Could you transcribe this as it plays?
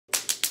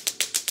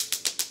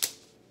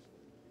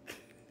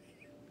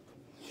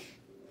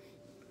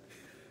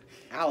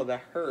Ow,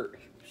 that hurt.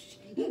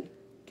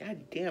 God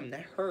damn,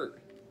 that hurt.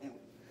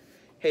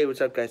 Hey,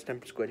 what's up, guys?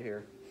 Temper Squid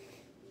here.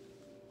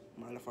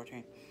 Mario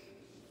 14.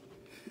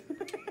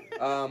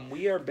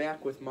 We are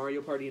back with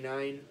Mario Party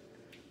 9,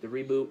 the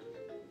reboot.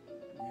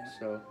 Yeah.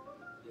 So,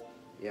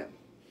 yeah.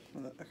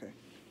 Okay.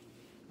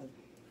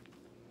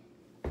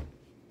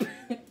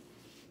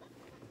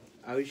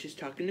 I was just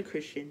talking to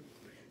Christian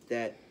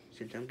that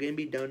since I'm going to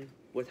be done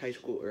with high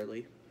school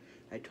early,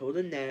 I told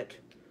him that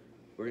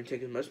we're going to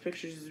take as much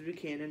pictures as we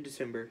can in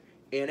December.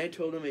 And I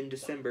told him in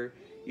December,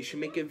 you should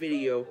make a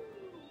video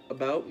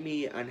about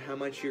me on how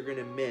much you're going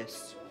to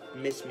miss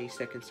me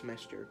second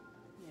semester.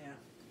 Yeah.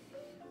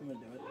 I'm going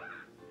to do it.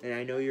 And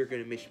I know you're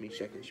going to miss me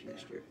second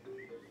semester.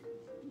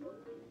 So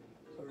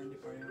we're going to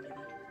do party over again?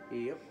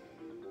 Yep.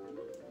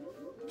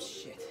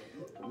 Shit.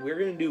 We're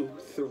going to do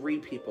 3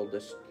 people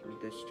this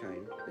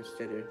time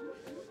instead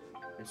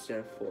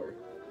of 4.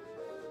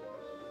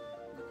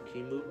 Can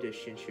you move this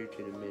here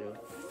to the middle?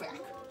 Fuck.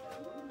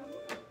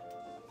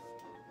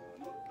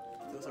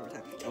 Those over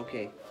time.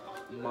 Okay.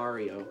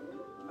 Mario.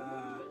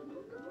 Not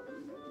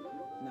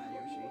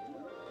Yoshi.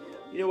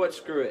 You know what?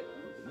 Screw it.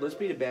 Let's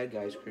be the bad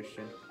guys,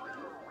 Christian.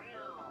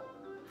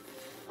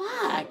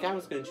 Fuck! I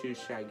was gonna choose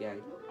Shy Guy.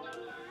 Okay,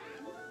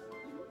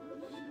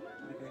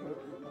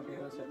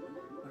 who's it?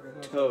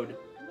 Okay, Toad.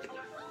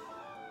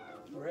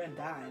 We're gonna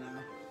die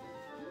now.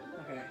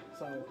 Okay,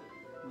 so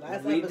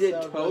last We episode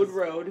did Toad was,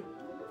 Road,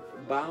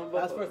 Bombo.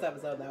 that was the first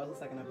episode. That was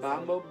the second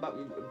episode.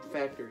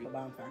 Factory. The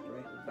Bomb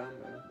Factory.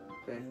 Bombo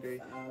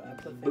Factory.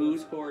 Episode 3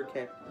 Booze Horror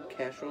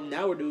Casserole.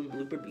 Now we're doing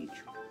Blooper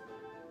Beach.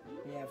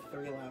 We have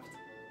 3 left.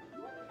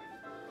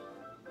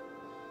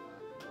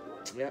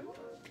 Yep.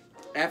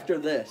 After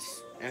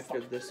this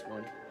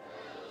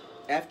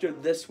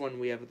one,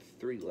 we have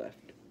 3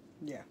 left.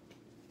 Yeah.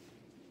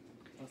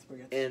 Let's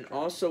forget. And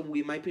also,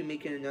 we might be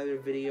making another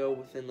video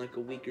within like a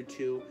week or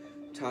 2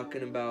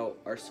 talking about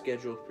our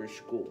schedule for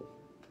school.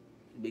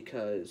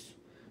 Because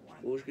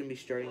school's going to be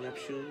starting up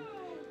soon.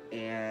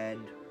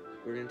 And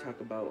we're going to talk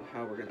about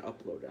how we're going to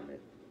upload on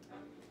it.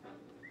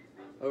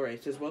 Alright,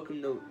 it says,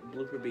 welcome to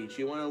Blooper Beach.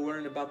 You want to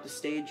learn about the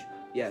stage?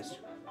 Yes.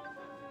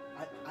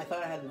 I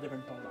thought I had a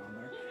different boat on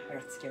there. I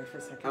got scared for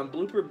a second. On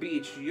Blooper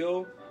Beach,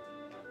 you'll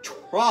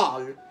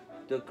trog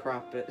the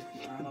cropit.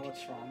 I don't know what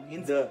strong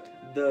means. The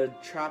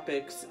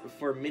tropics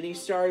for mini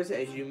stars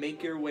as you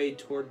make your way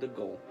toward the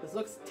goal. This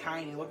looks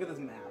tiny. Look at this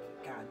map.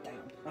 God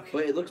damn. Okay.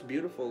 But it looks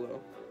beautiful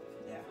though.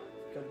 Yeah.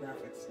 Good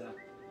graphics still.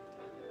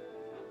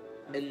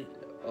 And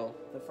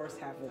the first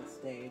half of the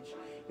stage,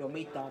 you'll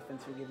meet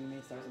dolphins who give you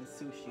mini stars and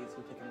sushis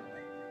who take them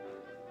away.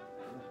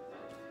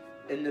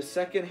 in the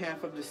second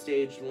half of the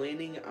stage,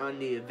 landing on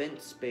the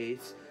event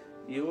space,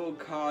 you will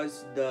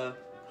cause the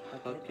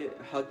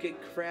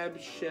Hucket Crab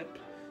ship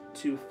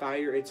to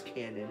fire its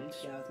cannons.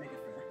 Yeah, let's make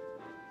it fair.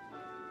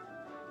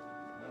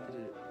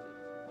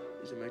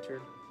 Is it my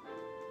turn?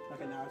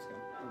 Okay, now it's good.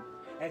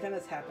 Every time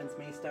this happens,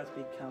 mini stars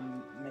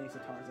become mini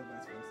stars or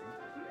vice versa.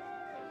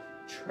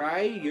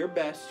 Try your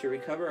best to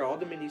recover all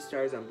the mini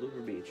stars on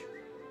Blooper Beach.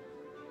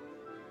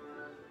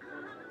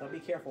 But be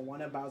careful,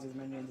 one of Bowser's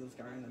minions is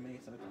guarding the mini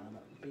stars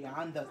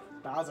beyond the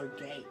Bowser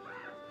gate.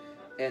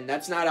 And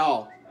that's not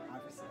all.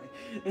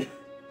 Obviously.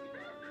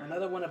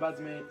 Another one of Bowser's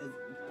minions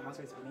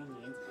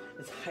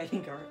is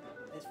hiding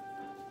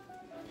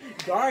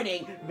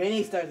guarding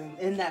mini stars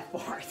in that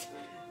fort.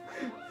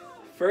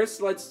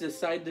 First, let's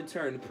decide the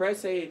turn.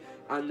 Press A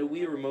on the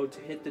Wii remote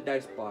to hit the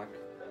dice block.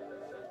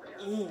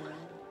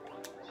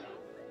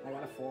 I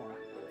got a 4.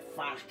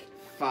 Fuck.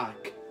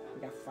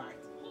 We got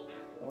fucked.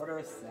 The order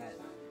is set.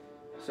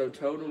 So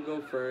Toad will go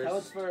first.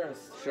 Toad's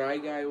first. Shy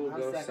Guy will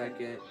go second.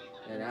 second.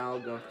 And I'll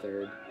go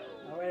third.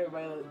 Alright,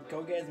 everybody,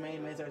 go get as many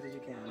mini stars as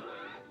you can.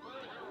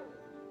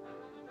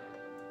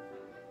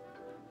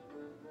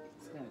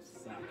 This is gonna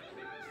suck.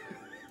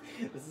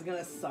 This is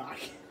gonna suck.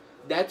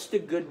 That's the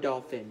good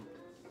dolphin.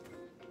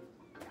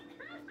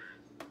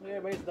 Look at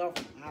everybody's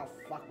dolphin. Ow,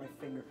 fuck my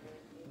finger.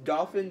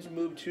 Dolphins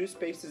move 2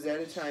 spaces at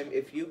a time.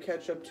 If you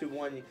catch up to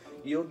one,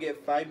 you'll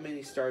get 5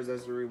 mini stars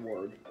as a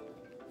reward.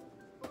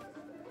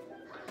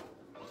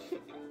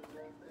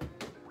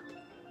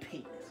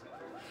 Penis.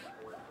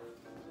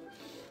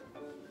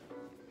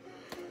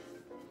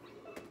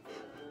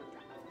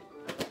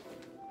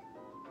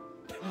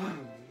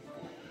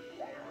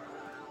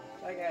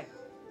 Okay.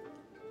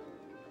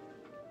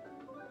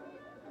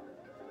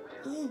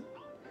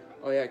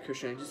 Oh yeah,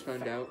 Christian, I just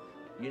found out.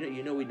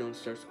 You know we don't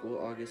start school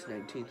August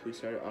 19th. We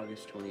start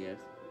August 20th.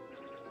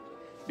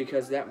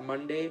 Because that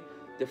Monday,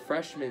 the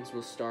freshmen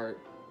will start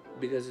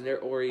because of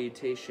their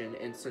orientation,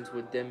 and since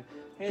with them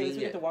Hey, at least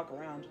we get to walk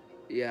around.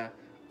 Yeah.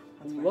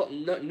 That's fine. Well,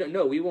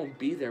 no, we won't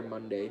be there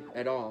Monday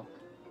at all.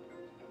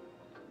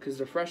 Because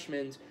the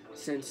freshmen,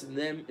 since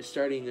them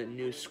starting a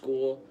new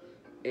school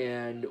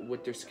and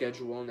with their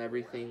schedule and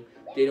everything,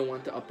 they don't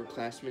want the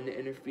upperclassmen to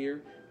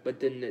interfere. But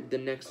then the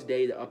next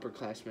day, the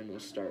upperclassmen will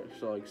start.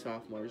 So, like,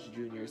 sophomores,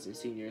 juniors, and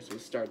seniors will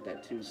start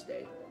that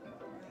Tuesday.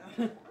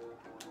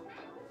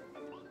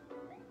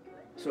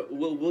 So,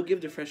 we'll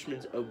give the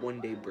freshmen a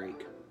 1-day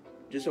break.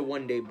 Just a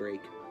 1-day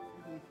break.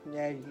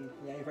 Yeah,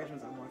 your first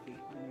one's unlucky.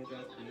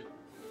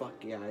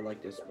 Fuck yeah, I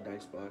like this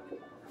dice block.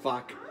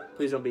 Fuck.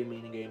 Please don't be a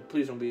mini game.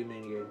 Please don't be a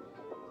mini game.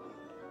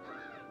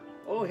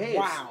 Oh, hey.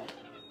 Wow.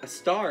 A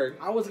star.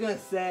 I was gonna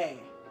say.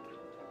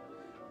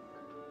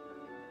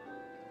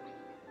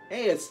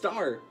 Hey, a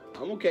star.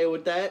 I'm okay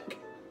with that.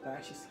 That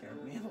actually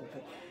scared me a little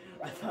bit.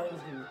 I thought it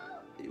was gonna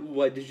be...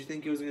 What, did you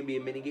think it was gonna be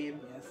a mini game?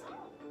 Yes.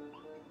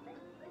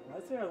 Why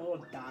is there a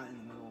little dot in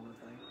the middle of the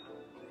thing?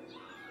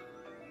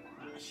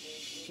 Ah,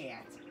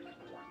 shit.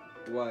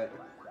 What?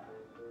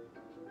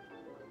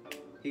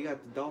 He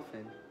got the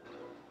dolphin.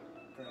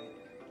 Great.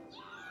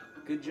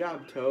 Good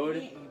job, Toad.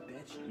 Hey, you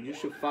bitch. You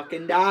should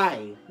fucking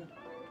die.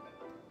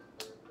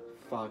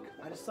 Fuck.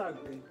 I just saw a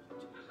green...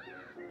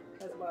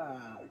 That's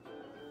my...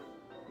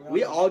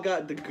 We all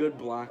got the good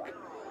block.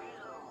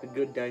 The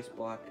good dice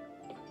block.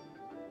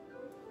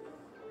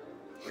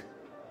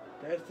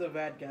 There's the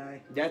bad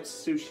guy. That's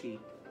Sushi.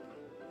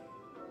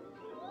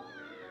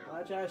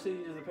 Watch out,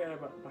 Sushi just appeared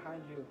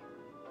behind you.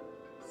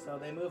 So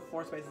they move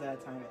 4 spaces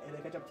at a time. If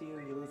they catch up to you,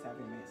 you lose half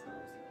your mate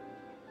stars.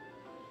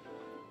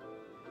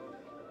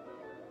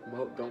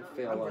 Well, don't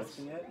fail I'm us.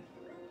 risking it.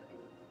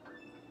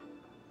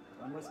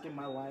 I'm risking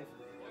my life.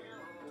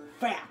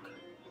 Fuck!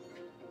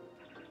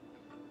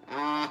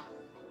 Ah.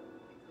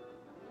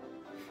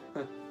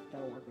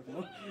 That'll work with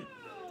you.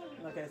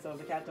 Okay, so if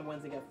the captain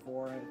wins, they get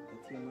 4. If the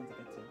team wins, they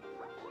get 2.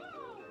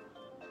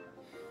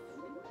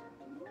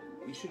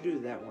 You should do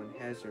that one,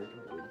 Hazard.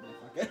 Fuck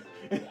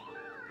it.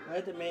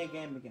 Let the main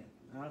game begin.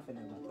 I don't know if I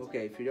know about this.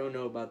 Okay, if you don't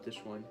know about this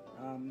one.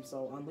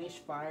 So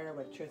unleash fire,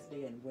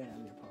 electricity, and wind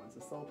on your opponents.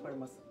 The solo player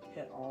must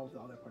hit all of the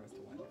other players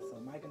to win. So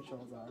my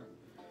controls are: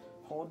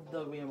 hold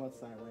the remote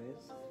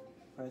sideways,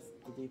 press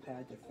the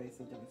D-pad to face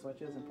the different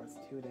switches, and press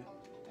 2 to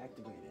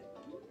activate it.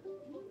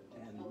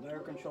 And their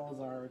controls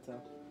are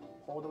to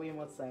hold the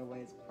remote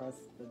sideways,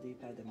 press the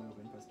D-pad to move,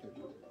 and press 2 to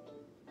jump.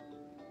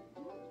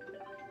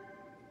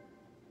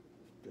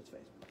 This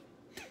face.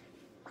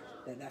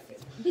 That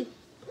face.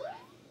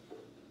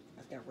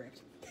 That's got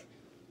ripped.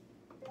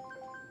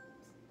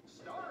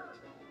 Start.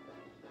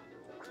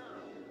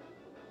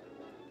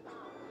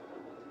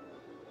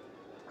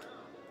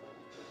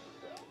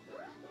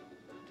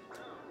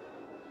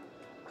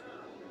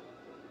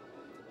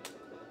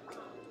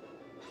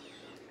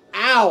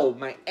 Ow!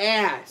 My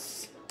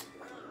ass!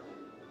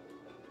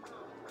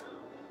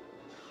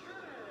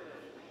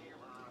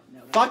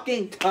 No,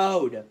 Fucking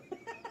Toad!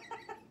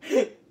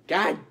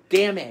 God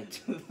damn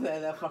it!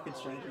 that fucking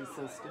stranger is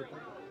so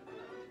stupid.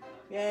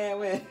 Yeah, I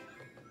win.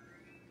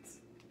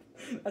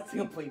 That's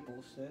complete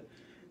bullshit.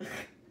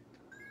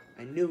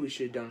 I knew we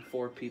should have done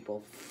 4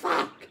 people.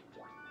 Fuck!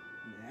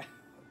 Yeah.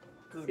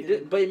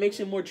 But it makes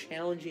it more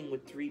challenging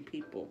with 3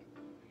 people.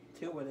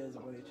 2 it is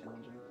really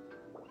challenging.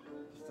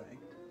 Just saying.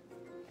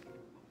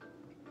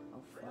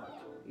 Oh fuck.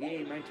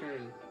 Yay, my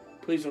turn.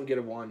 Please don't get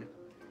a 1.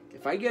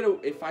 If I get a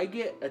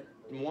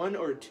 1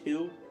 or a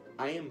 2,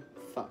 I am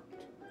fucked.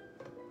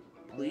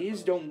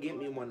 Please don't get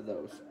me one of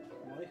those.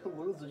 Why who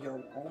loses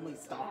your only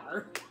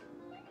star?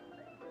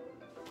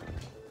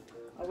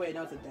 Oh wait,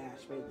 no, it's a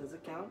dash. Wait, does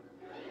it count?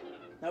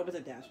 No, it's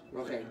a dash.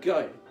 Okay,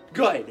 good.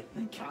 Good.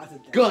 Thank God it's a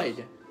dash.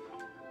 Good.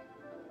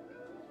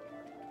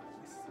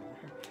 I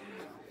swear.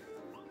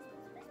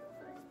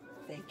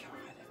 Thank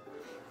God.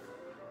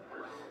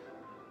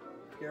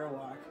 Pure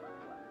luck.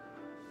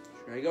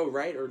 Should I go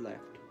right or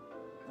left?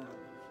 Oh.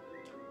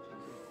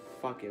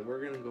 Fuck it, we're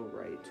gonna go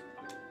right.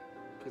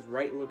 Because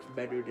right looks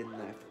better than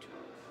left.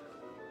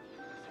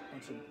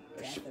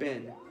 A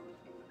spin.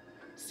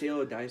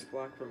 Steal a dice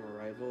block from a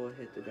rival,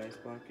 hit the dice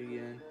block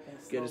again.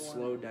 Get a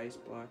slow dice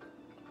block.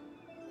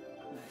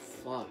 Nice.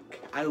 Fuck.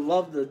 I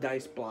love the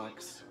dice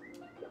blocks.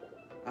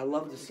 I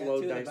love the You got slow 2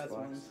 of the dice best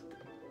blocks. ones.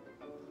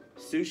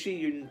 Sushi,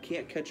 you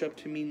can't catch up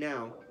to me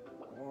now.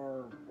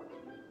 Or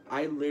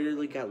I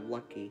literally got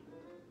lucky.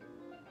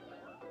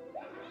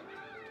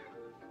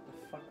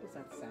 the fuck was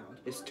that sound?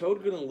 Is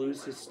Toad gonna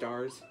lose his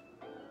stars?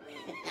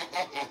 No,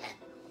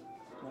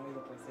 he's a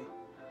pussy.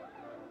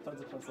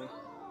 Toad's a pussy.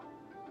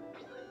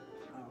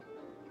 Oh.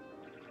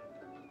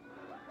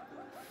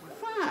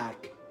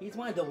 Fuck. He's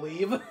wanted to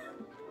leave.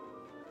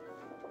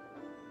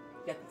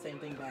 Get the same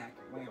thing back.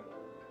 Wow.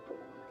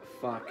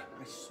 Fuck.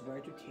 I swear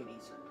to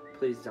titties.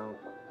 Please don't.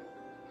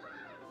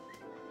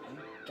 Thank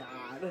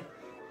God.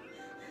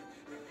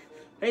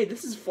 Hey,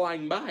 this is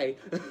flying by.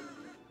 For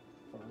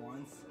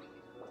once.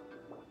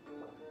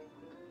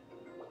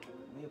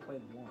 Maybe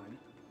played 1. I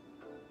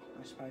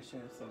probably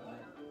shouldn't have said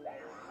that.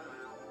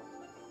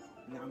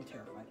 Now I'm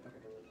terrified.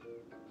 Okay.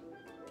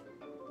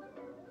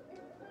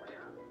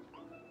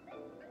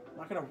 I'm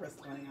not gonna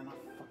risk landing on a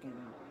fucking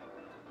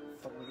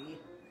 3.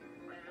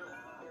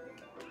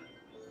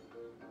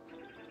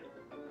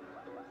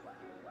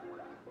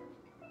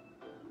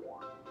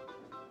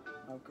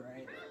 Oh,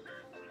 great.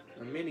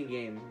 A mini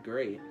game,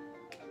 great. I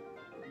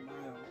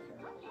don't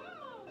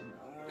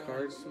care.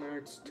 Card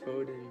Smarts,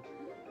 Toad, and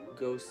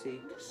Go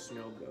Seek,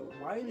 Snow Go.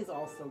 Why are these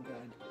all so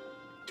good?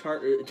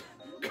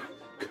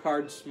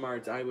 Card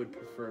Smarts, I would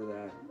prefer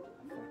that.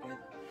 Fuck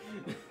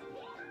it.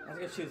 I was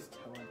gonna choose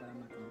Toad, but I'm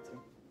not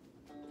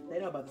They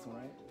know about this one,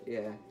 right? Yeah.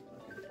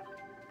 Okay.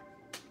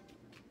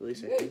 At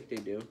least I think they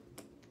do.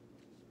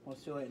 Well,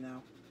 it's too late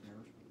now.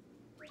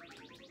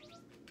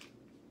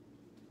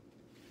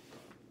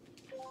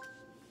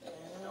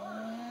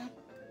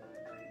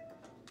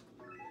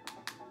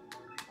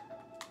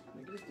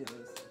 We can just do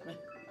this.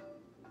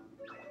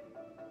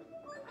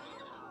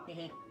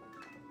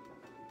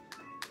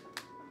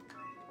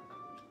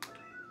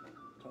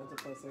 Toad's a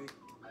pussy.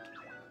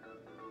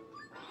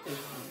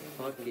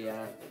 Fuck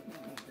yeah.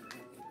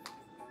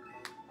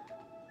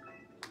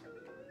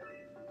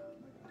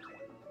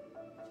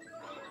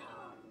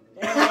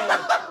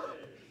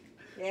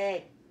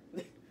 Yay!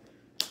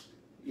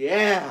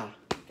 Yeah!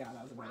 God,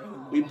 that was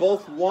about We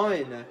both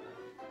won.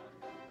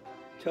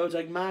 Toad's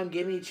like, Mom,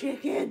 give me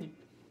chicken.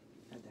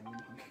 God damn, I'm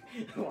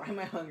hungry. Why am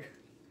I hungry?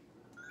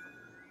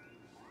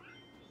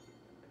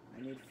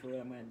 I need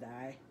food, I'm gonna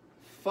die.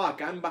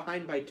 Fuck, I'm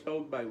behind by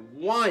Toad by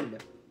 1.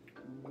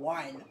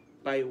 One.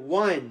 By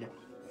 1.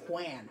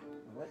 When?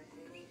 What?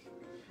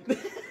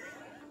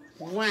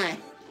 What?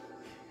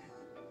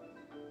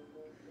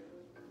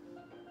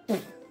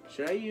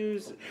 Should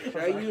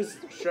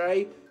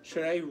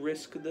I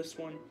risk this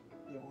one?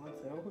 You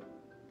want to?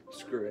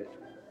 Screw it.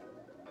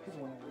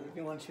 If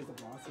you want to choose a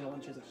boss, you don't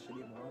want to choose a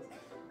shitty boss.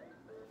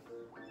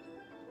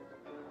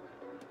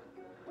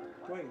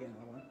 Go ahead and get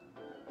another one.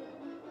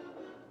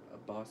 A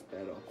boss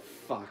battle.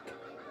 Fuck.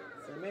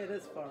 So we made it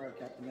this far,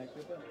 Captain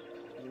McRipa.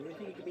 Do you really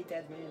think you could beat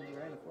Tasmanian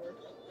Tyrannosaur?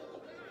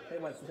 Hey,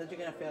 what, since you're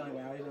gonna fail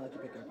anyway, I'll even let you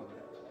pick your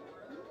opponent.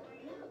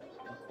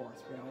 Of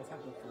course, we always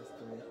have the first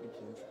 3 if you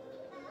choose.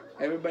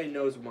 Everybody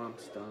knows Womp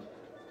Stomp.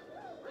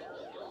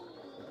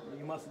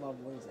 You must love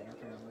losing,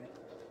 apparently.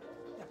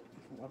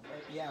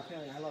 Yeah,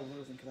 apparently I love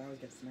losing because I always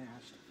get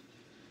smashed.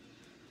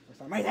 For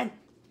some reason!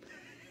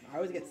 I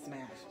always get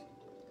smashed.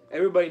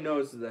 Everybody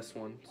knows this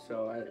one,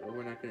 so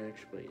we're not going to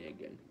explain it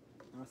again.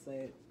 I'll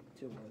say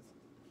 2 words.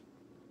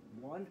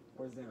 1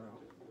 or 0.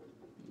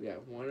 Yeah,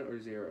 1 or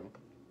 0.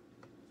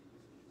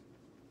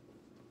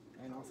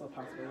 And also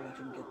possibly that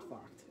you can get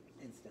fucked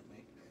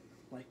instantly.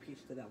 Like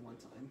Peach did that one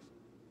time.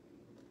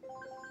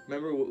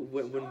 Remember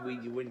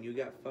when you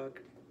got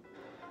fucked?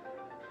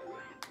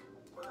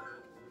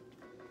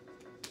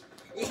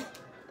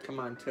 Come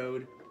on,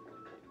 Toad.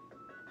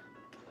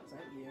 Is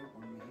that you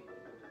or me?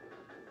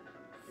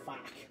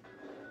 Fuck.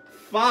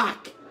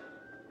 Fuck!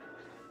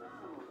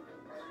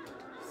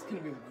 It's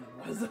gonna be one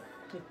of us.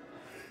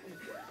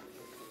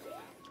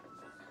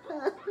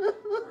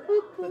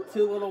 The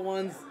 2 little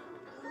ones.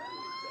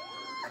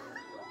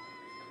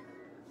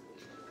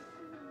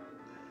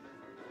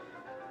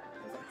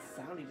 What's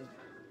that sound he just...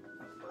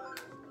 Oh.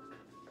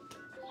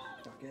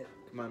 Fuck it.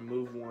 Come on,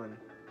 move 1.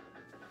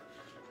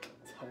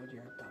 Told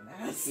you're a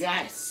dumbass.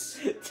 Yes!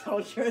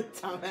 Told you're a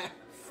dumbass.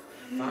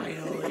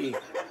 Finally!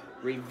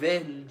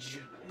 Revenge!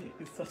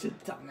 You're such a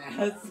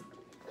dumbass.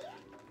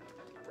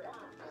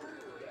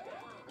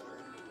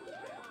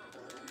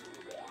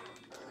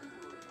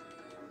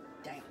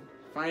 Damn.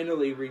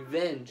 Finally,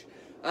 revenge.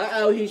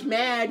 Uh-oh, he's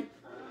mad!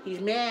 He's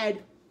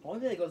mad! The only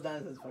thing that goes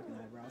down is his fucking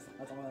eyebrows.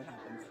 That's all that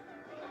happens.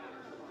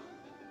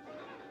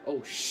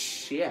 Oh,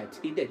 shit.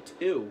 He did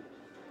 2.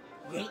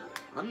 Yeet.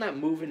 I'm not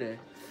moving a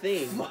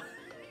thing.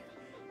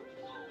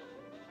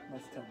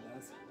 Unless Toad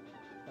does.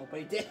 Oh, but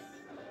he did.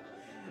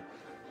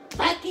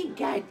 Fucking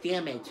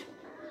goddamn it.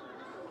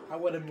 I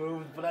would have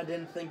moved, but I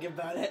didn't think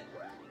about it.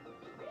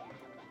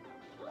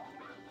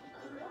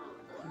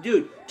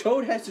 Dude,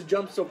 Toad has to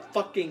jump so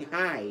fucking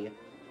high.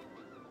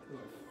 Who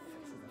the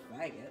fuck is a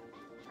faggot?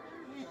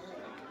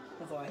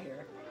 That's all I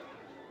hear.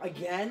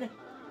 Again?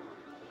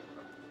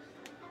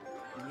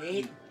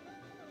 Yeet.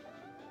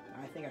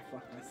 I think I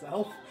fucked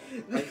myself.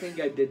 I think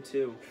I did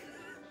too.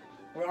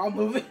 We're all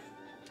moving.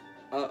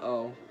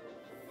 Uh-oh.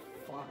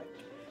 Fuck.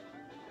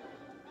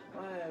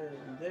 1,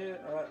 2,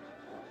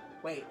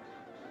 wait.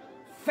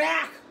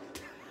 Fuck!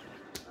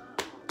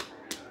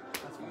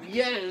 That's fine.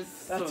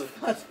 Yes!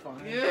 That's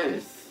fine.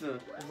 Yes!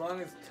 As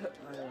long as Toad's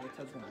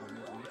gonna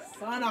win.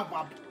 Son of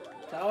a...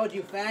 Toad,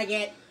 you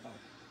faggot! Oh.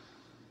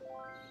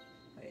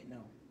 Wait,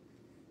 no.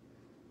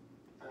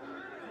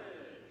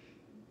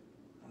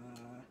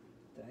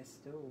 Did I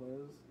still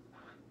lose?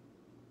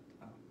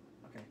 Oh,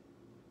 okay.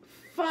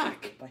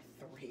 Fuck! By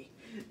 3.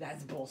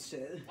 That's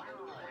bullshit.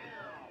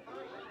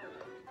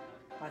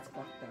 That's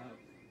fucked up.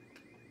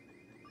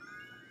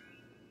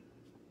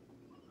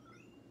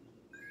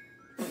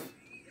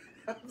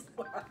 I'm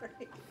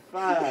sorry.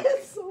 Fuck.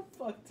 It's so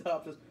fucked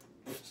up. Just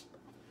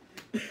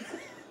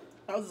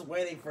I was just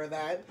waiting for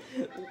that.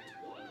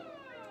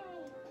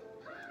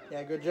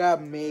 Yeah, good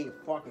job, me, you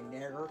fucking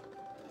nigger.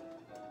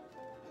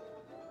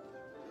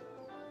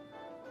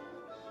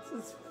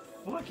 This is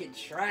fucking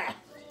trash.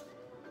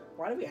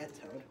 Why do we add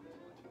Toad?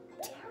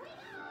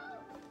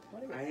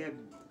 I have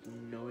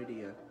no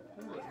idea.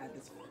 Why do we add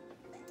this fuck?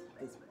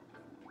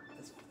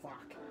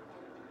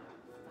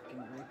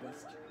 Fucking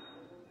rapist.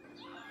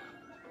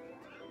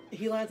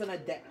 He lands on a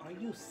deck. Are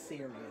you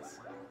serious?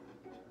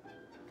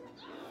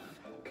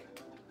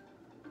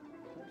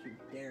 Don't you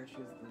dare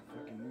choose the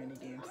fucking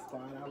minigame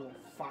spot. I will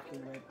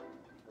fucking rip.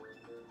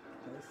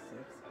 There's 6.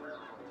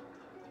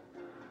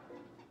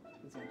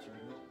 He's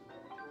entering it.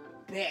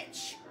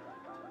 Bitch!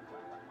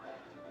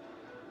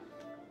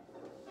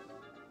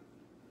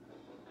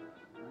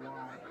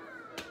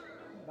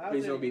 Why?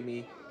 Please don't be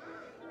me.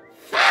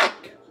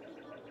 Fuck!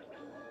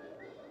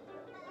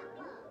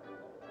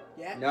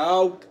 Yeah?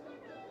 No!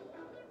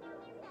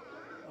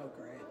 Oh,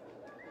 great.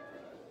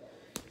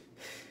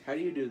 How do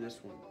you do this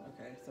one?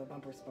 Okay, so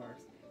Bumper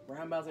Sparks.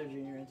 Ram Bowser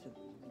Jr.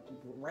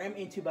 Ram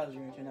into Bowser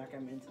Jr. to knock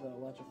him into the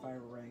electrifier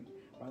ring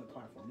around the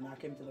platform.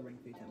 Knock him to the ring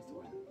 3 times to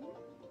win.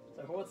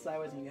 So hold it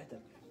sideways and you have to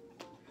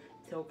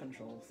tilt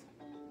controls.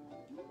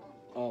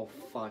 Oh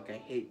fuck, I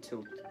hate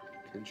tilt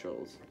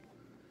controls.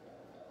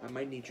 I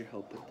might need your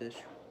help with this.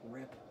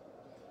 Rip.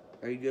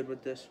 Are you good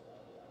with this?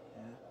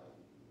 Yeah.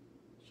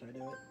 Should I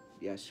do it?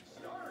 Yes.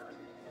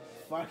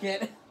 Fuck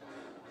it.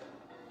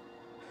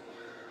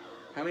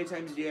 How many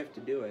times do you have to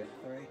do it?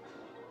 3.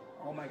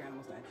 Oh my god, I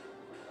almost died.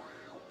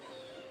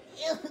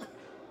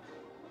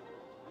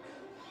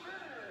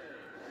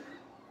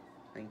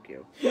 Thank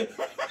you.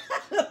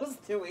 That was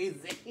too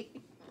easy.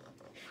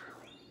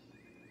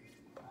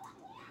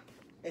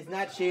 It's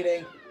not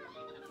cheating.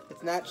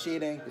 It's not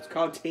cheating. It's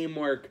called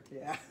teamwork.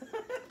 Yeah.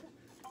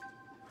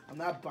 I'm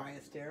not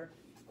biased here.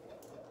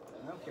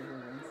 I don't care who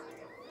wins.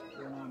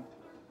 Even though I'm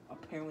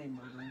apparently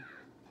murdering.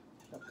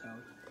 Shut up,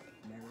 Toad.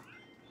 Never.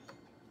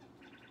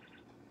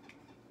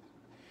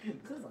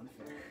 This is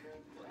unfair.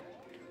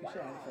 We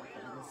should add a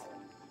this.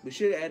 We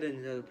should add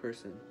another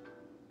person.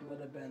 Would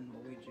have been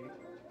Luigi.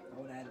 I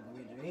would have added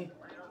Luigi.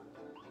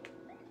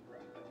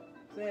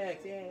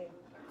 6, yay.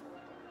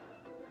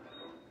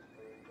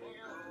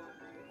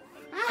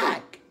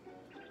 Fuck!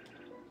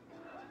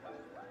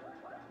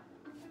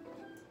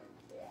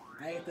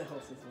 I get to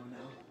host this one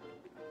now.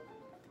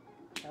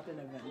 Captain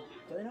Event.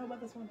 Do they know about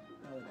this one?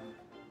 No, they don't.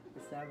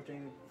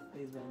 Establishing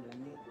these ones are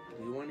neat.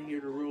 Do you want to hear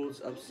the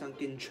rules of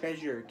Sunken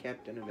Treasure,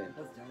 Captain Event?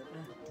 Let's do it.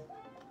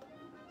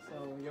 So,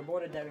 you're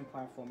aboard a diving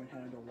platform and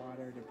head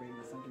underwater to bring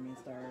the sunken mean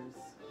stars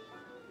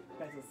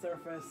back to the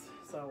surface.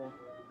 So,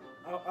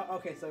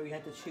 okay, so you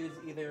have to choose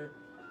either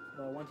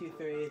the 1, 2,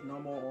 3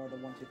 normal or the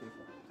 1, 2, 3, 4.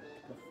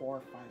 The 4,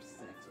 5, 6.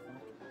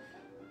 Fuck.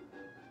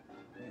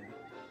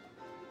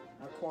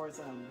 Yeah. Of course,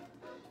 if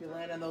you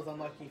land on those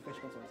unlucky fish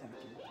boats will attack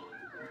you.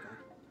 Okay.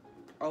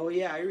 Oh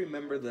yeah, I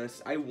remember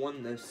this. I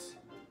won this.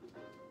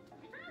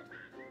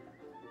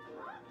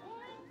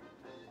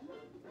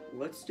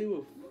 Let's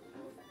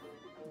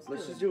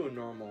just do a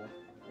normal.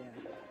 Yeah.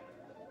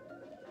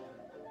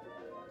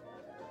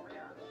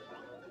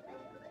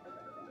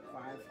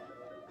 5.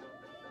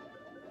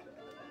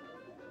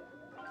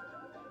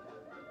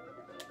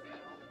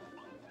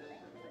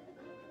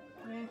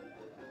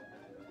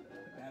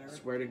 Better.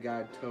 Swear to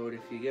God, Toad,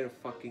 if you get a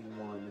fucking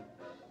 1.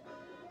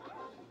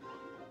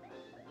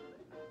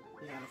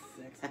 You got a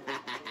 6.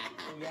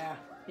 Yeah,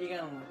 he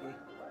got unlucky.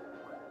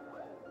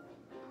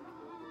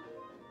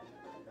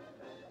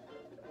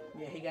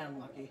 Yeah, he got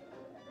unlucky.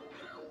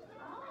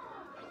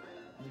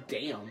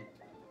 Damn.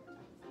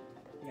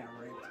 He got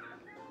raped.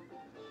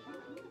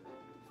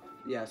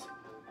 Yes.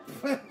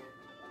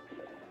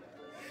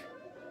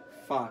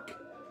 Fuck.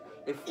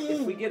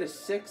 If we get a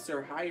 6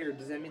 or higher,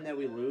 does that mean that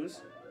we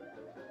lose?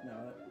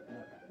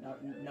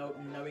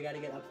 No, we gotta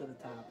get up to the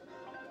top.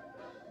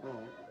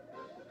 Oh.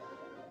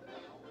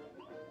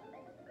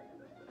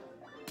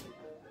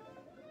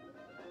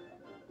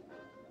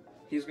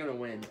 He's gonna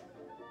win.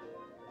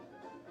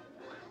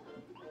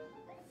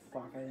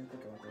 Fuck, I didn't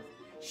think about this.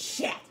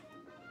 Shit!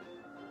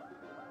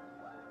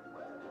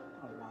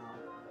 Oh, wow.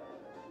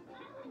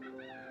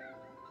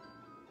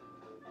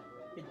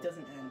 It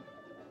doesn't end.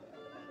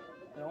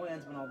 It only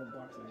ends when all the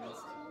blocks are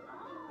missed.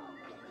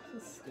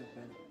 This is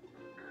stupid.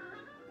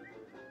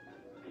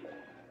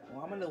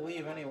 Well, I'm gonna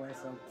leave anyway,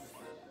 so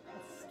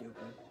that's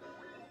stupid.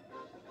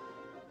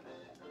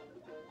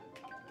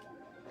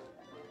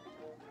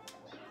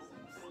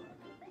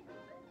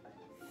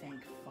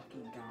 Thank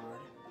fucking God.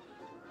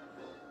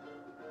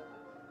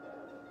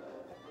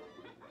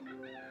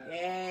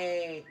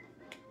 Yay!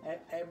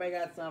 Everybody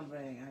got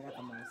something. I got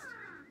the most.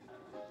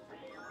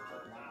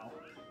 Wow.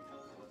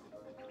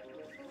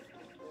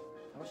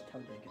 I wish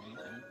Toad didn't get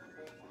anything.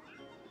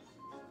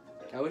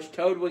 I wish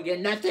Toad would get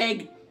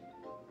nothing!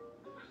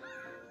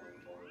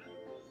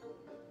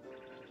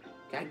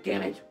 God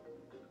damn it.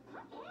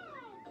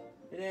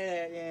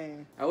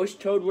 Yeah. I wish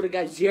Toad would have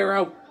got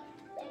 0.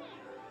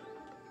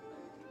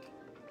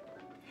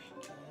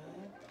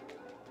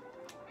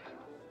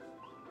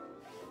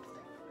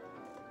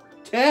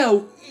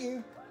 Two.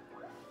 Shit.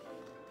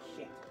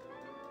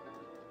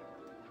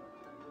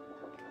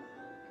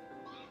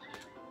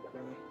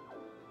 Really?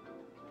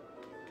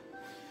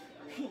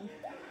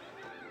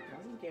 Why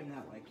does this game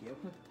not like you?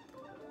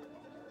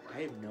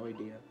 I have no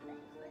idea.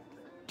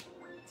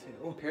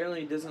 2. Apparently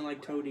he doesn't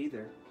like Toad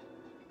either.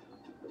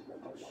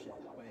 Oh shit,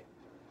 wait.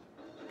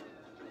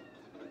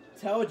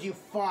 Toad, you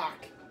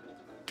fuck!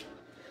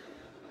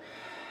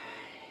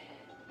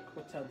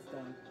 What Toad's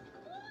done?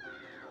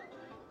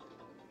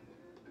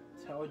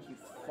 Toad, you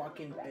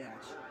fucking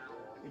bitch.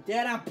 You're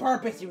dead on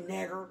purpose, you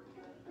nigger!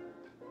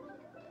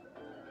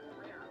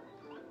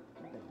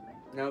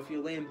 Now, if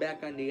you lay him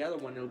back on the other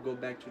one, it'll go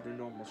back to the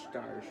normal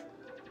stars.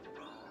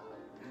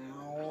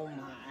 Ow,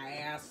 my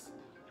ass.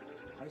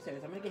 Are you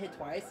serious? I'm gonna get hit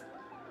twice?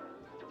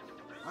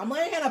 I'm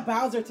laying on a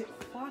Bowser too.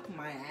 Fuck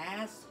my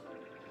ass.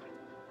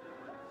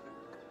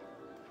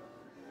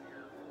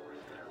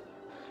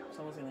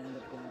 Someone's gonna end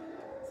up going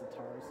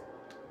Satars.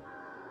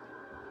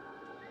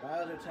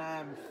 Bowser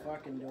time,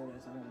 fucking do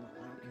this. I don't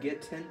care.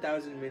 Get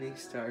 10,000 mini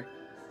stars.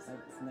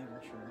 That's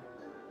never true.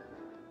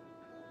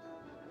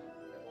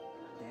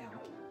 Damn.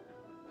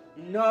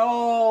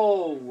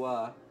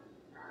 No!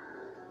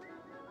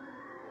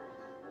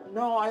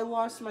 No, I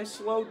lost my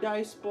slow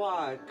dice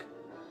block.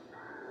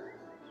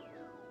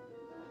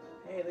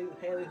 Hey, at least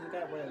we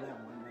got rid of that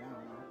one, but I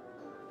don't know.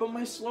 But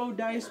my slow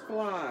dice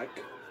block.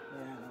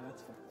 Yeah, no,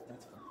 that's fucked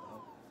up.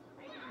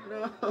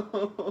 No.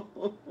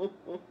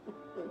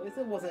 At least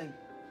it wasn't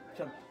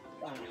jump.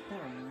 Ah,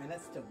 never mind.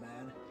 That's still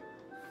bad.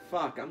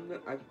 Fuck,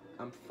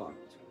 I'm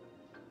fucked.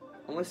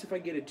 Unless if I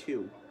get a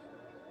 2.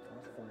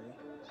 For you.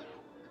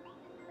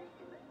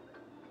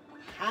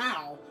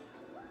 How?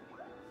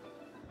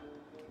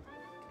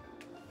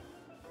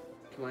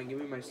 Come on, give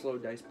me my slow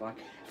dice block.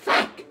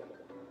 Fuck!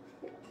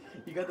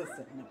 You got this.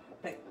 No,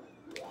 hey.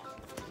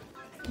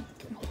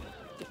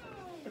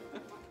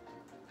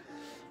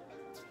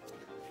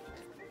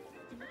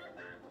 I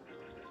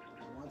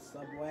want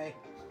Subway.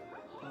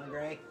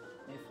 Hungry.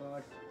 Need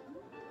food.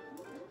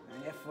 I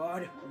need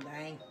food.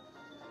 Dang.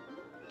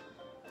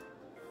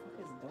 What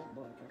is Don't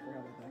Look? I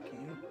forgot about that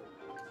game.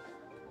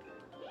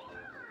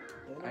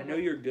 I know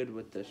you're good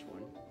with this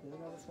one. Do you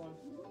know this one?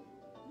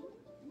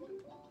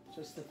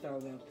 Just to throw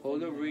them.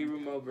 Hold the Wii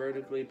remote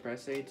vertically,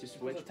 press A to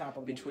switch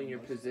top between your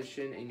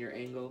position and your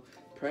angle.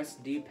 Press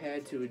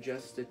D-pad to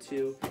adjust the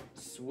two.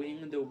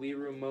 Swing the Wii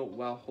remote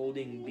while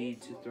holding B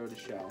to throw the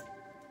shell.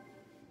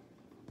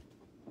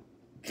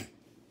 I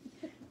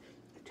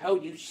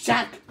told you,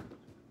 suck!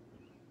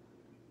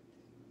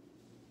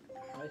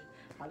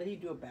 How did he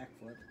do a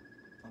backflip?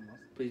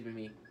 Almost. Please be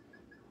me.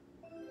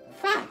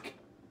 Fuck!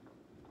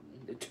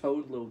 The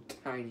Toad, little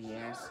tiny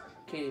ass.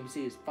 Can't even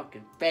see his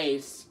fucking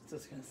face.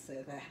 Just gonna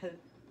say that.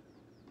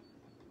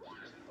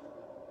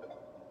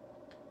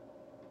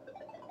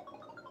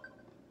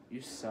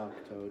 You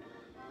suck, Toad.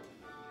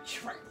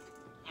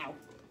 Ow.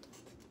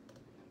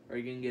 Are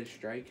you gonna get a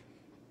strike?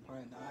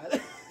 Probably not.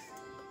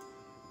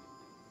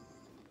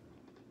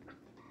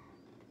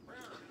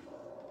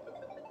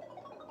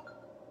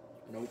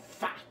 Nope.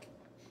 Fuck!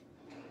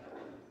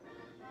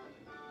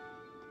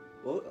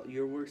 Well,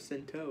 you're worse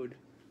than Toad.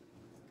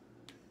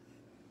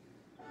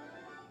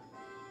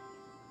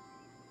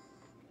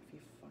 If you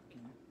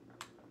fucking...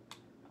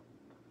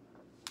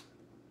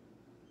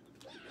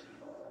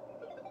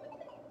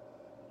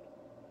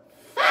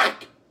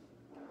 Fuck!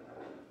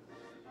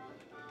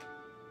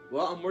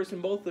 Well, I'm worse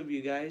than both of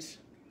you guys.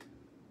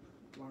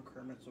 Come on,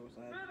 Kermit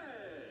suicide.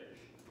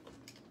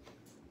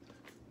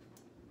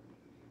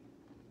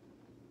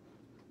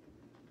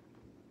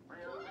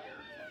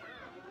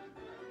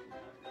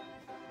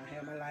 I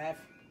hate my life.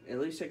 At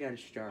least I got a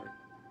star. I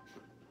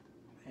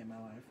hate my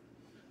life.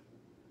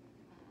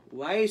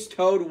 Why is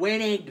Toad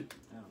winning?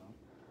 I don't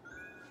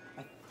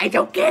know. I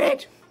don't get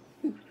it!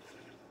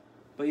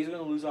 But he's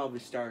gonna lose all of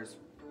his stars.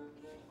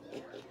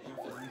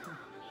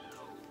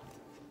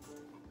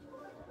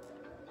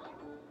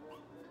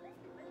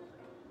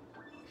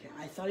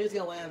 I thought he was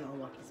gonna land on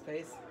Lucky's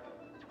face.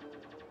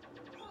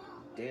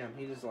 Damn,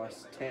 he just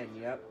lost 10.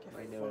 Yep,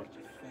 I knew it.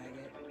 You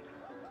faggot.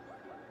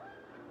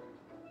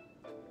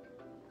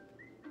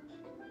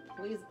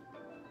 Please.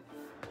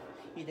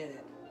 He did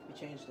it. He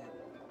changed it.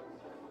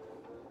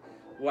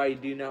 Why, you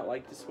do not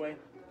like this way?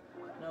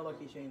 No, look,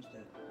 he changed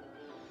it.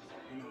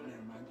 No,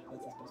 never mind.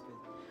 That's not supposed to be.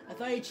 I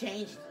thought he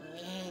changed it.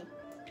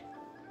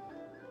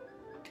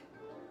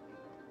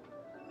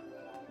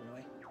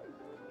 Really?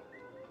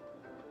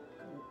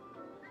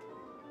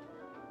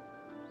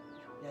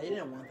 Yeah, you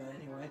didn't want that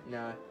anyway.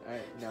 No,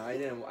 I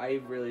didn't.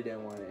 I really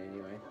didn't want it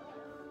anyway.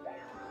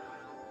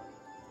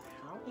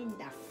 How in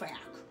the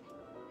fuck?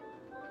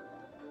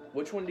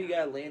 Which one do you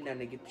gotta land on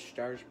to get the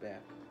stars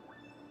back?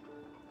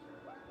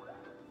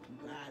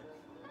 That.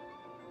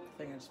 I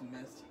think I just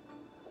missed.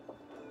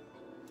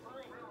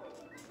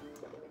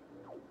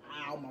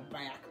 Ow, my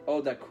back.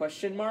 Oh, that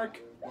question mark?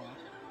 Yeah.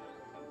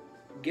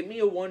 Give me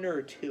a 1 or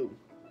a 2.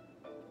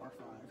 Or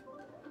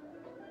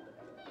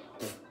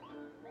 5.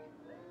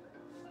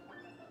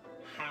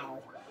 How?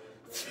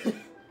 Skip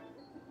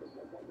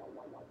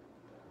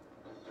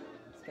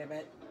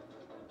it.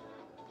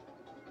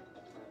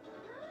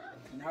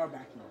 Now we're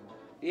back to normal.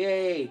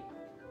 Yay! If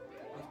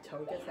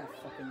Toad gets that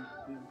fucking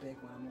big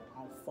one,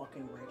 I'll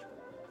fucking rage.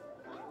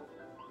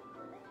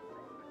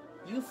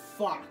 You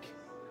fuck!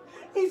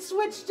 He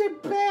switched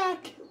it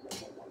back!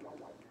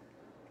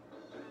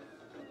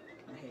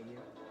 I hate you.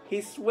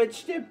 He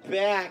switched it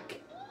back!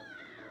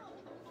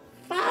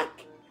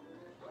 Fuck!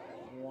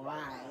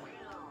 Why?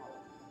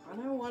 I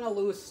don't want to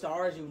lose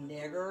stars, you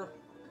nigger.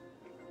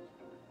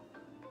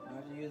 I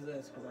have to use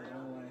this because I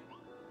don't want to.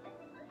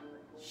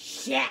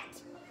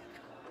 Shit!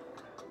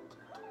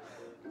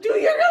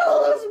 Dude, you're gonna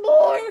lose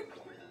more! I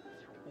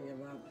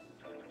give up.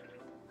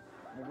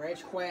 I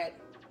rage quit.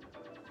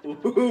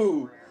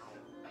 Ooh.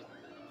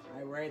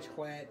 I rage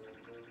quit.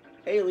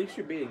 Hey, at least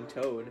you're beating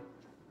Toad.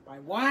 By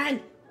 1! I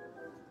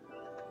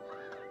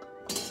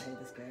hate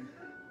this game.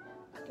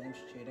 This game's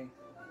cheating.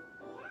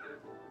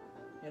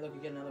 Hey, look,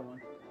 you get another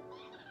one.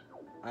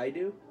 I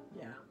do?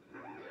 Yeah.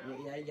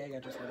 Yeah, I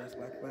got just what I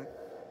back.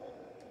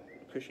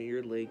 Christian,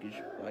 your leg is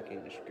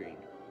blocking the screen.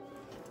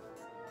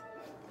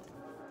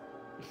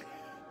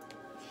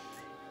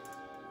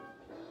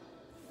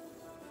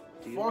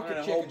 Do you want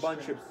a whole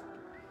bunch of...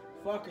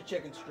 Fuck your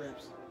chicken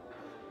strips.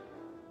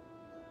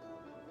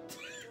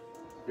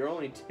 There are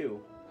only 2.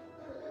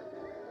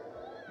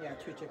 Yeah,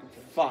 2 chicken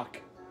strips.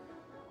 Fuck.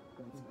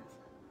 One's missing.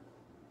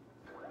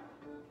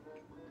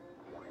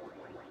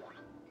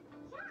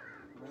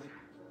 Really?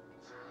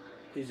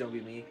 Please don't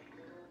be me.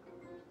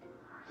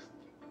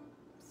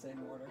 Same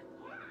order.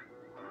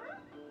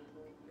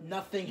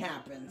 Nothing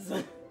happens.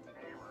 Give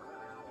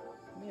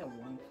me a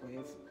 1,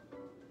 please.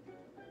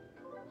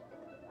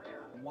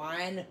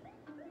 1.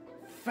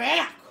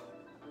 Fuck!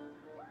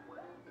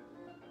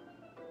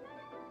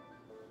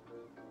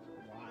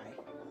 Why?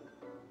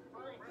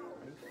 Are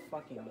you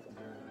fucking with me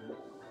right now?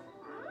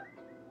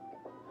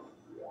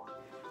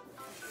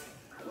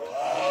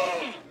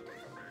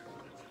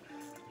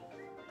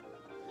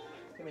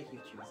 It's gonna make you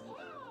choose it.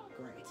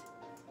 Great.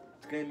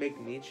 It's gonna make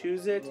me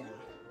choose it? Yeah.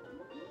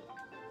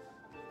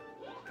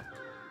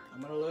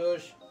 I'm gonna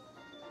lose.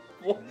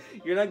 Well,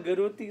 you're not good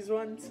with these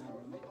ones?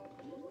 Not really.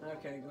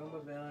 Okay,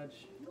 Goomba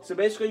Village. So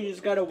basically, you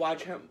just gotta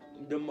watch how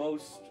the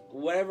most...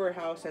 Whatever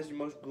house has the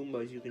most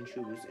Goombas you can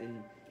choose,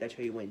 and that's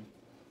how you win.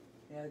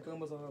 Yeah, the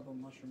Goombas are about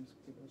mushrooms,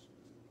 peoples.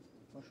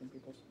 Mushroom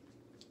peoples.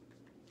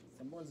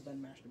 Someone's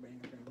done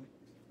masturbating, apparently.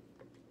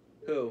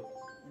 Who?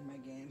 In my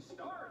game.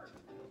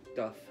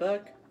 The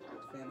fuck?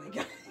 Family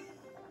Guy.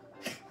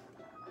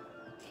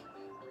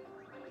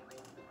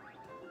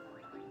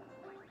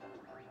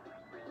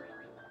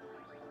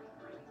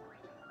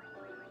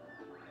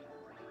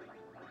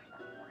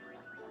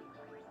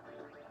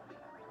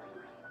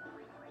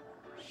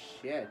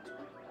 Shit.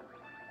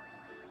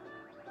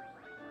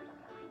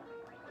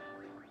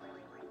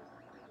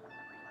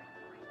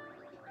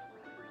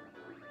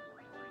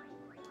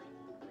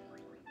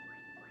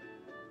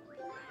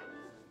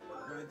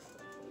 Red.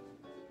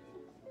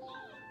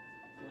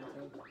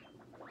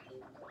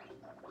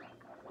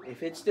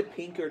 If it's the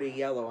pink or the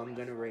yellow, I'm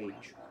gonna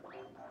rage. Okay.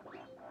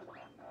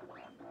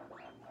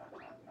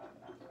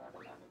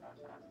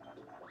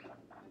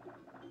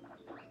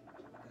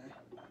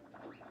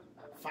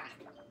 Fuck.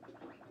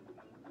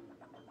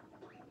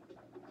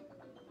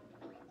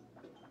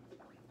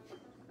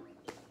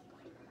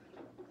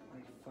 Are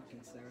you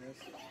fucking serious?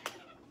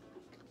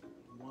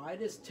 Why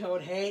does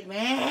Toad hate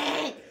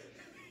me?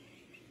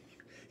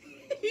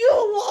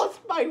 You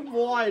lost by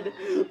 1!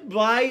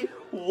 By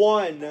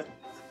 1!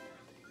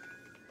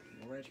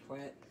 Rage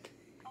quit.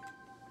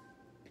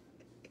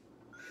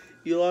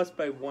 You lost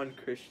by 1,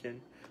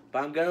 Christian.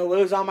 But I'm gonna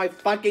lose all my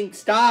fucking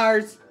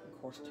stars!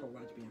 Of course, Toad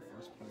likes being in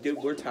first place. Dude,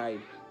 we're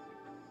tied.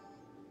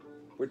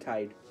 We're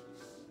tied.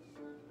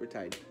 We're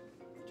tied.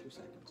 2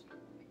 seconds.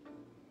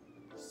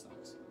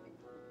 Sucks.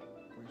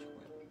 Rage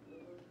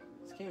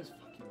quit. This game is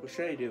fucking. What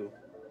should I do?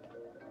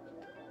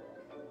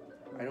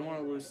 I don't want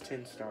to lose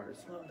 10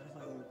 stars. I don't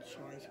have a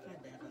choice. God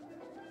damn it.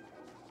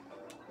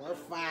 We're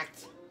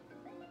fucked.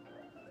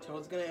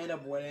 Toad's gonna end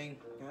up winning.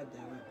 God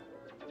damn it.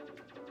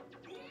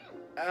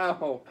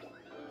 Ow.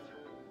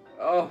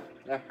 Oh,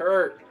 that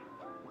hurt.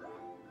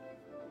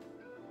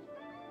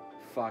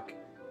 Fuck.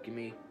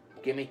 Gimme.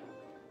 Gimme.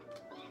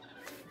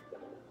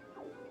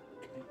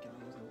 Thank God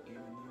there's no game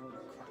in there. I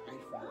would've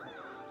cried for it.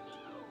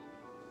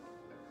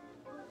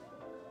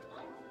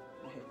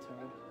 I hate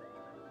Toad.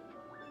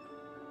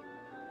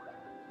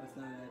 That's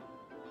not it.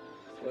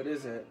 What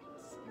is it?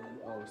 Spin.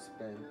 Oh,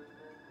 spin.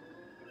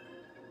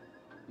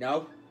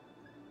 No?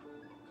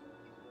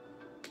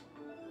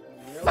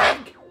 Really?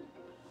 Fuck!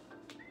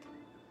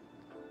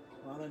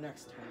 On the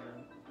next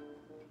turn.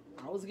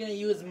 I was gonna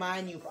use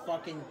mine, you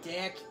fucking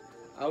dick.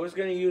 I was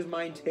gonna use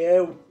mine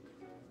too.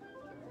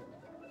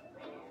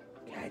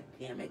 God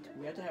damn it.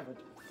 We have to have a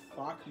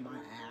fuck my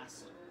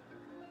ass.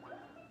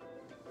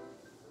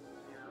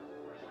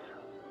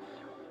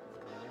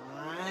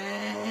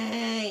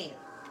 Why?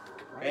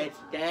 It's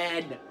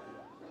dead.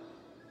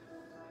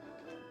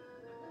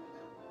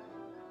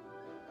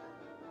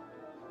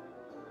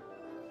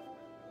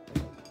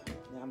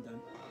 Yeah, I'm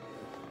done.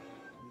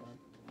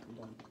 I'm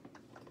done.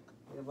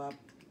 Give up.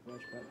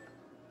 Rage quit.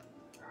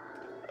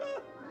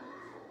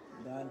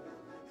 I'm done.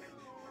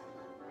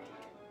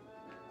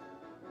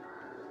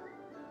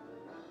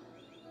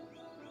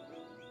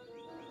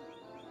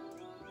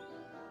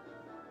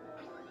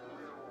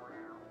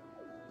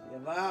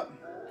 Give up.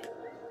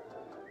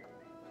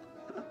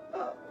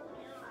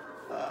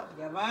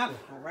 Give up.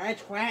 I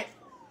rage quit.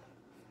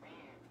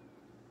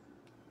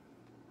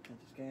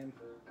 This game.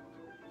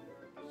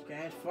 This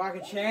game's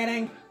fucking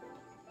cheating.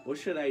 What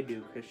should I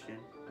do, Christian?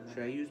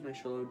 Should I use my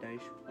solo dice?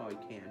 Oh, I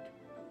can't.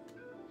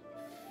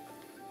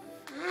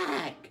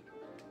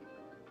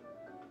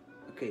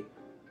 Okay,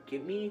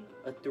 give me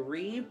a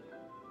 3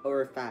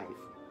 or a 5.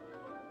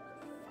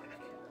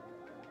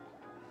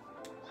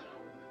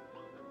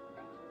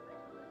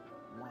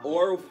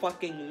 Or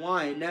fucking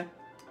 1. Can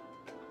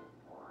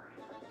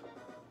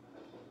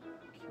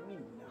we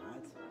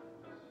not?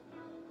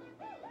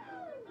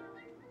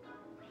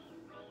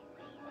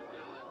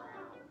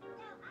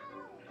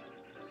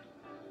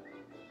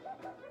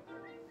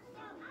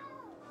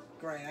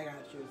 Great, I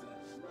gotta choose it.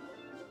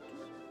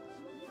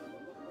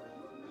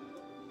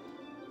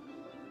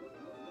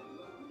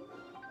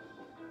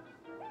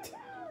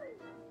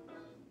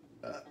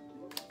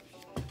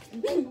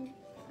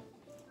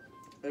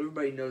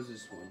 Everybody knows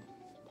this one.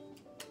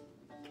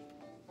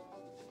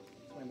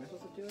 Wait, am I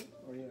supposed to do it?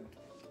 Or you?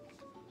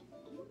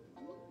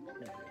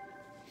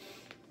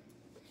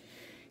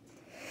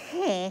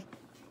 Hey.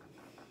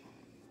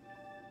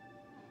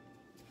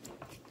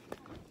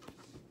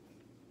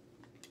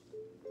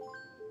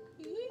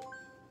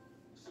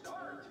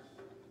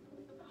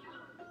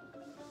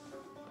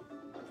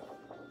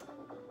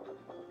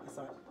 I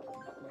saw it.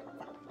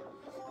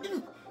 Wait,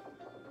 fuck.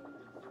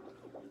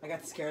 I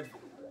got scared.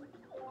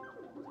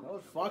 That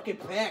was fucking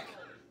pick.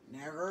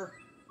 Never.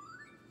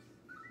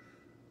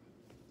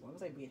 As long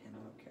as I beat him, I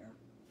don't care.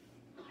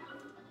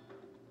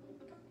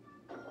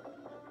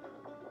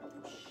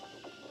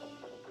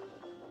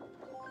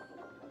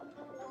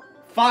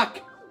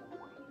 Fuck!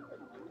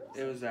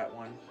 It was that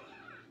one.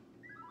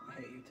 I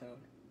hate you, Toad.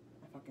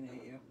 I fucking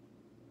hate you.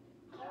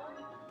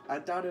 I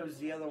thought it was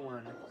the other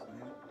one. This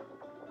one.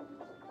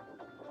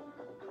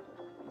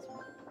 Is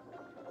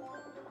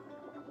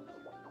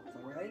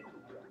that right?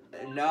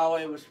 No,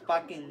 it was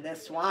fucking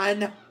this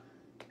one. I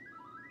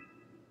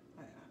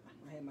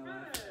hate my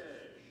life.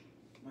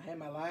 I hate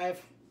my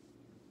life.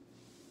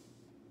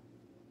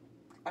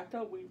 I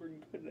thought we were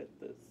good at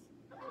this.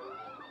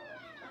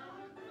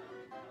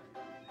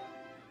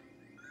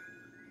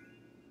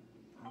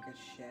 I don't get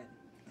shit.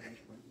 I hate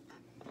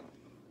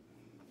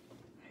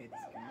this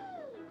game.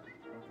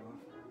 Fuck off.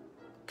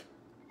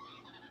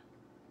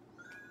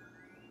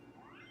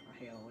 I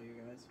hate all you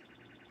guys.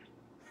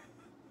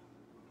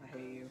 I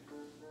hate you.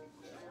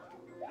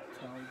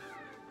 Toad.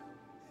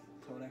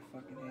 Toad, I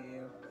fucking hate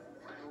you.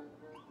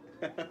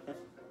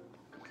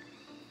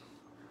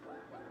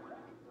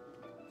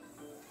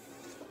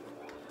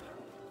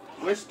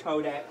 Where's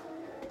Toad at?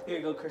 Here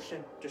you go,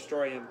 Christian.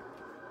 Destroy him.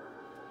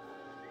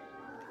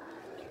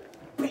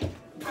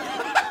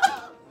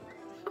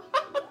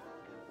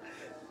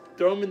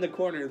 Throw him in the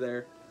corner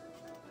there.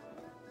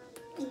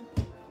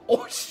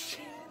 Oh shit!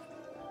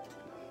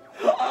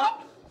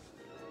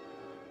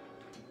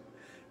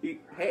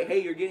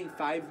 Hey, you're getting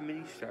 5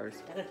 mini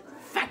stars. That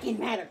doesn't fucking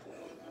matter.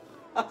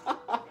 Doesn't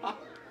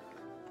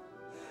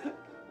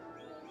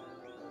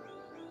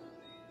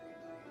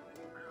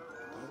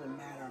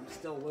matter. I'm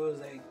still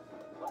losing.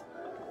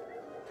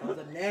 Toad's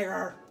a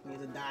nigger. He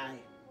needs to die.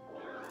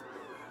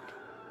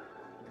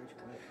 Rich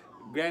quit.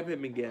 Grab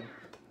him again.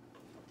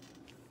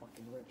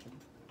 Fucking rich.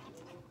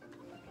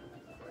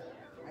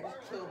 I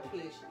just killed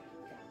Peach.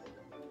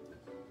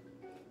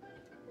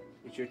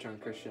 It's your turn,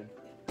 Christian.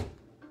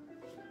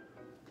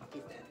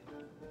 He's dead.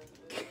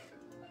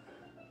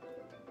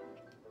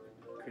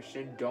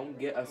 Christian, don't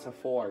get us a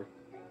 4.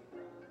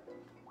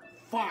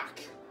 Fuck!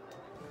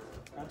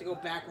 I have to go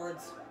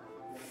backwards.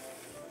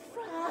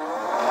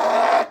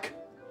 Fuck!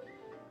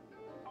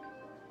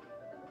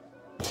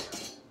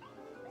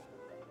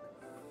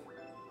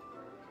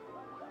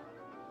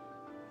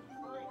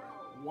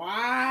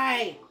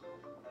 Why?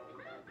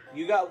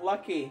 You got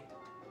lucky.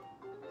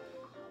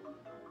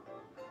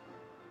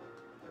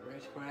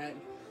 Rich quit.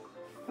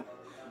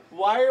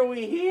 Why are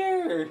we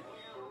here?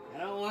 I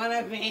don't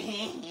wanna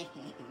be.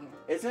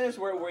 Isn't this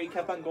where you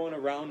kept on going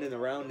around and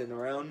around and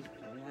around?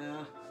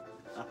 Yeah.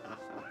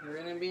 You're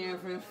gonna be here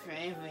for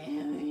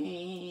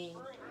family.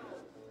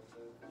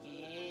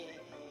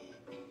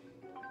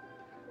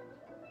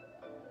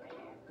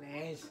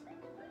 Nice.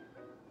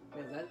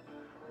 Wait, is that?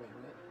 Wait,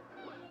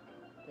 what?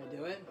 Did I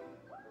do it?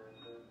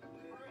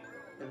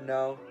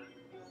 No.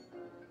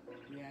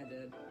 Yeah, I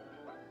did.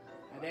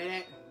 I did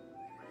it.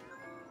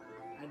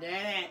 I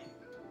did it.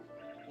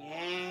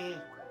 Yay.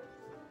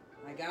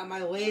 I got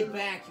my lead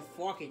back, you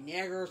fucking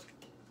niggers.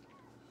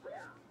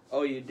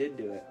 Oh, you did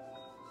do it.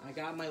 I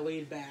got my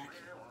lead back.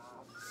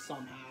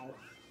 Somehow.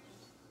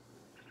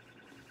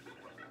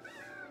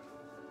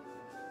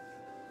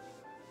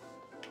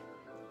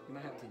 You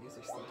might have to use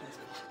your sentence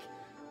block.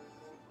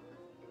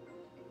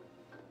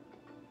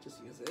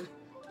 Just use it. Wait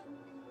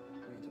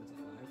until it's a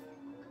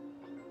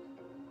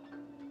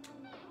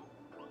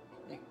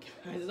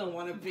 5. I just don't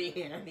want to be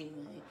here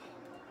anyway.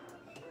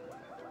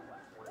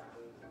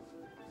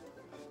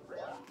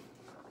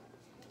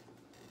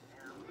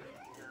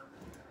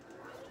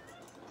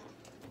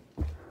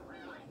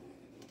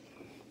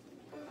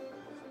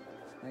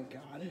 Thank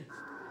God.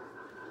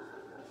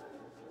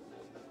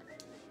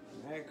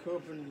 I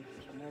cope and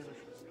never.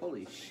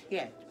 Holy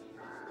shit.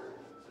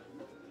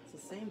 It's the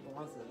same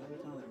bosses every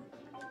time.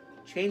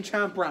 Chain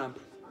chomp romp.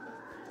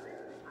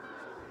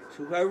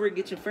 So whoever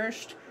gets it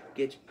first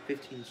gets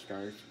 15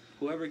 stars.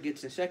 Whoever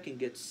gets the second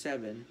gets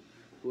 7.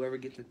 Whoever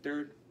gets the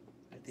third,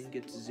 I think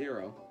gets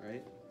 0,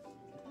 right?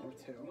 Or 2.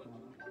 I don't know.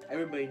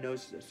 Everybody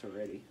knows this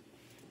already.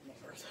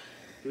 Numbers.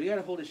 Do we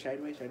gotta hold it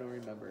sideways? I don't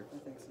remember. I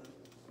think so.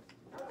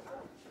 I'm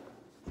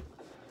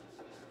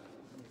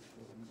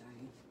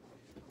dying.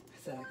 I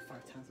said it like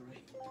 5 times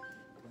already.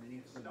 But I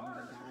need food. I'm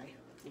gonna die.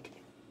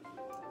 Okay.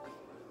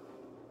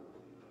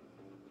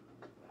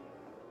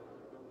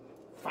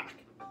 Fuck.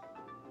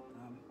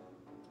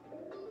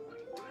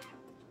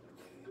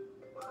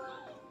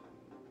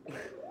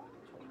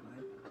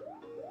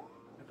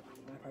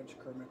 I just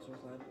Kermit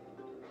suicide.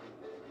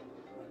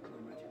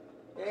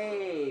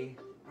 Hey!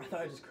 I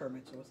thought I just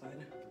Kermit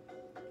suicide.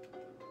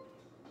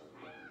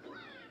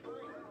 Oh,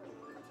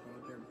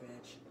 dear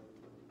bitch.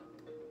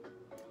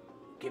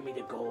 Give me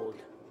the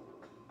gold.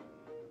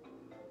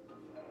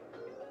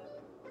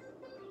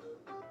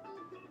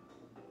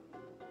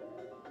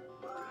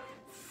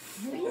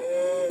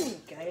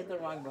 Can I hit the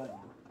wrong button?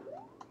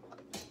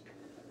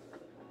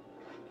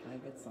 Can I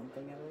get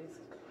something at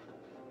least?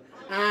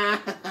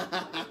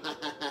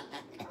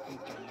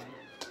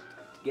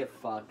 Get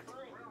fucked.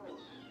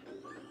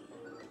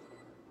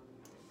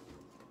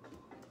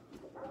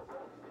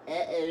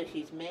 Uh-oh,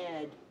 she's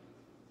mad.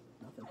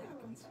 Nothing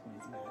happens when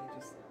he's mad. He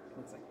just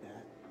looks like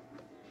that.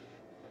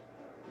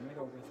 I'm gonna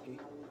go risky.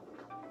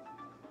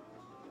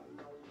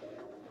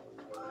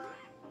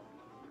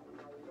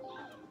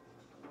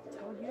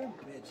 Toad, you're a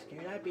bitch. Can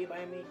you not be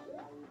by me?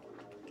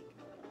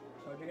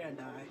 Toad, you're gonna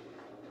die.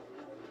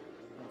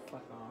 Oh,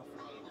 fuck off.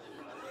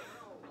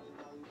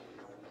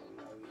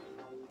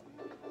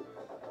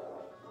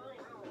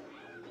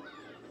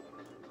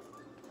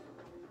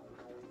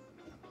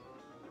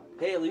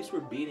 Hey, at least we're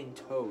beating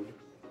Toad.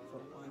 For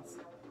once.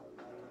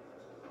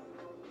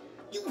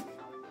 I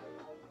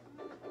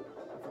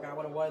forgot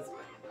what it was.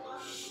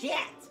 Shit!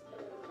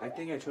 I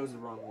think I chose the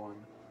wrong one.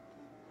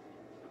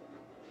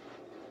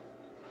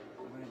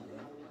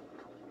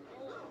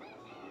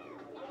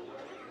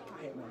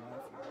 I hate my life.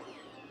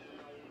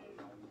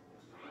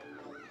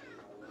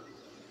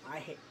 I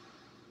hate.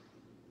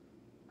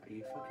 Are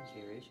you fucking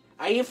serious?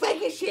 Are you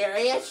fucking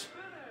serious?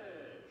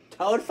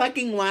 Toad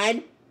fucking won? I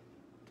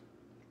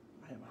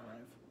hate my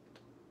life.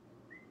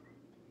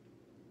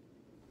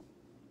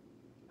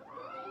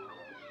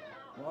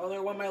 Well,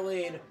 there went my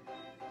lead.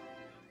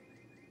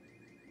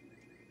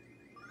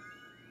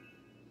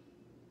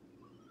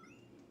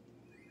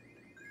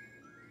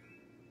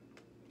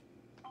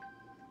 I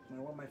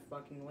won my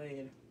fucking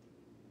lead.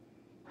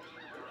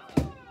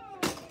 I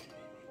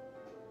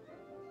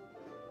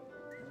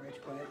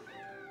rage quit.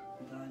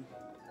 I'm done.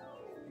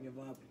 I give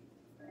up.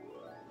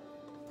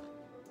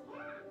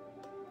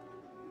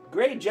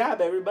 Great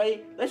job,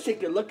 everybody. Let's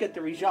take a look at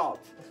the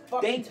results.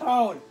 Fucking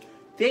Toad!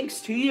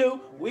 Thanks to you,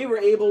 we were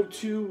able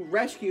to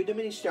rescue the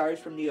mini stars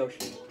from the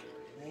ocean.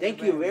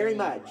 Thank you very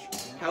much.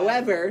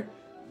 However,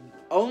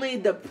 only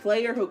the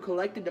player who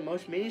collected the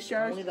most mini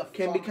stars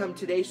can become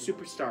today's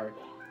superstar.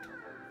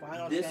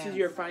 Final This chance. is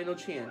your final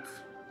chance.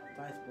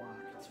 Dice block.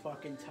 It's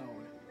fucking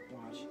Toad.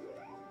 Watch.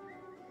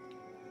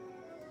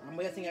 I'm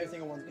guessing every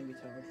single one's gonna be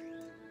Toad.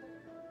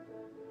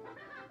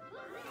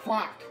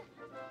 Fuck!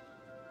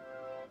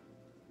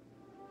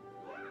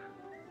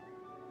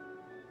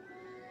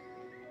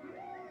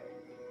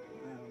 I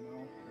don't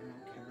know. I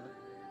don't care.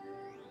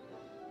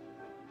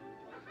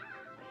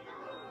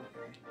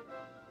 Okay.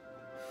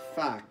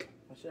 Fuck.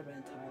 I should have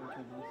been tied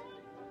between these.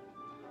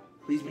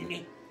 Please be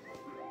me.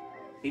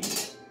 Be me.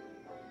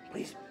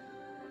 Please.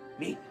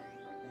 Me. Yeah,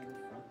 we're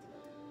fucked.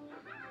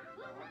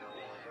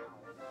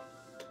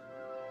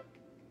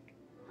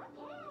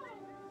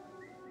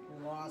 We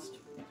lost.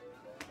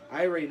 I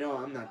already know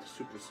I'm not the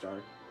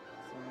superstar.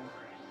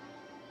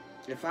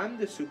 So, If I'm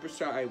the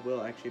superstar, I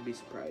will actually be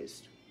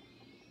surprised.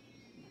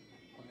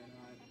 why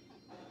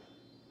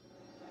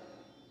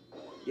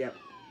not? Yep.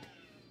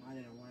 I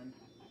didn't win.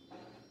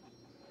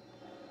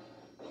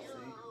 See?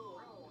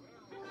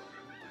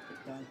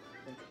 Done. I'm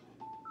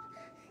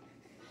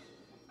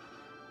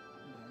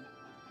done.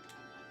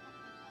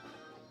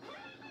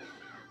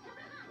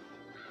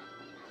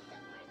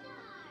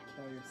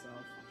 Kill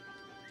yourself.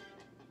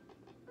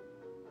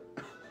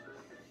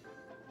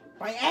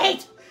 By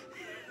 8!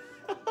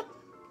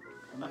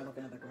 I'm not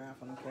looking at the graph,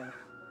 I don't care.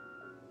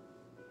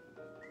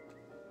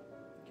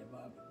 Give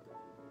up.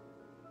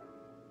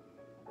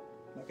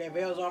 Okay,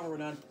 video's over, we're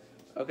done.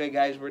 Okay,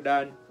 guys, we're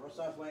done. Go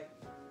Subway.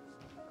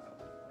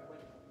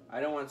 I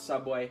don't want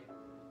Subway.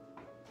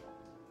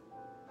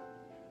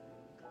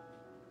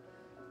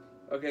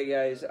 Okay,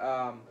 guys,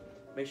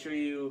 make sure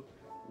you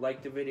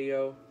like the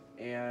video,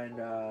 and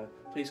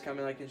please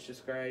comment, like, and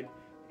subscribe,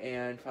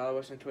 and follow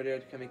us on Twitter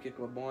at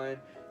KamiKick1.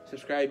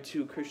 Subscribe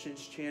to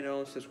Christian's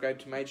channel, subscribe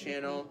to my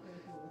channel,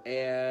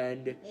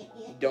 and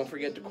don't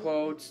forget the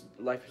quotes.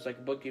 Life is like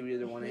a book, you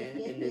either want to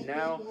end it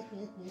now,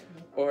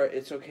 or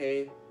it's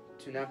okay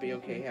to not be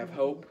okay, have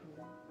hope.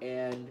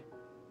 And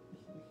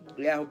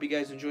yeah, I hope you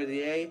guys enjoy the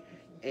day,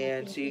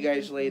 and see you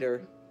guys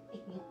later.